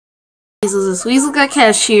Weasel. This Weasel got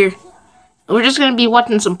Cash here. We're just gonna be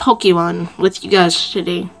watching some Pokemon with you guys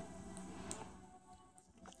today.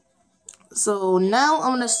 So now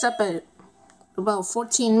I'm gonna stop at about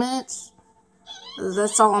 14 minutes.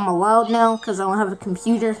 That's all I'm allowed now because I don't have a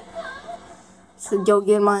computer. So go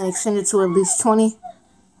get mine extended to at least 20.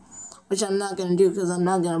 Which I'm not gonna do because I'm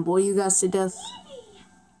not gonna bore you guys to death.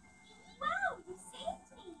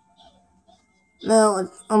 Now,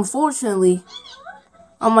 unfortunately,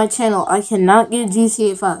 on my channel, I cannot get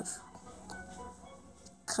GTA 5.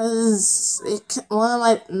 Cause one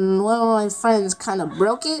of my friends kind of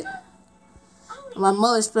broke it. My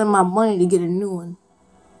mother spent my money to get a new one.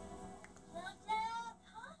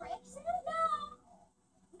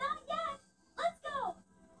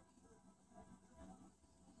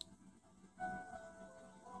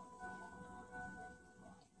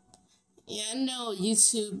 Yeah, I know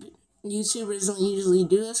YouTubers don't usually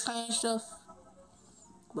do this kind of stuff,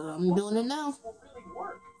 but I'm doing it now.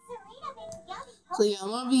 So yeah, I'm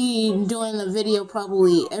gonna be doing a video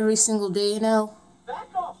probably every single day now.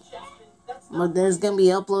 But there's gonna be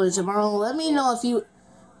uploaded tomorrow. Let me know if you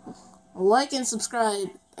like and subscribe,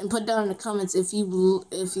 and put down in the comments if you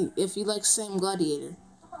like Sam Gladiator,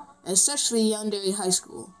 especially Yandere High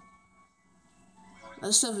School.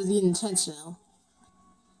 That stuff is getting intense now.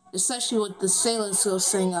 Especially with the Sailor Girl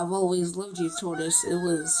saying "I've always loved you" toward us. It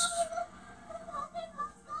was.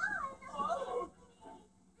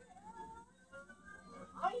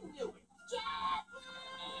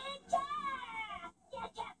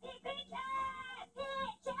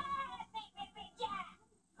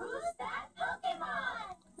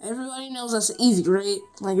 Everybody knows that's Eevee, right?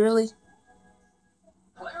 Like, really?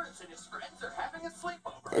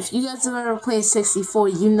 If you guys have ever played 64,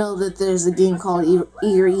 you know that there's a game called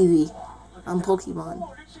Eevee on Pokemon.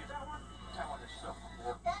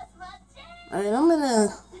 Alright, I'm gonna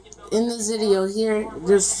end this video here.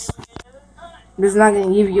 Just not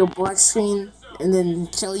gonna give you a black screen and then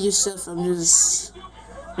tell you stuff. I'm just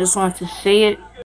want to say it.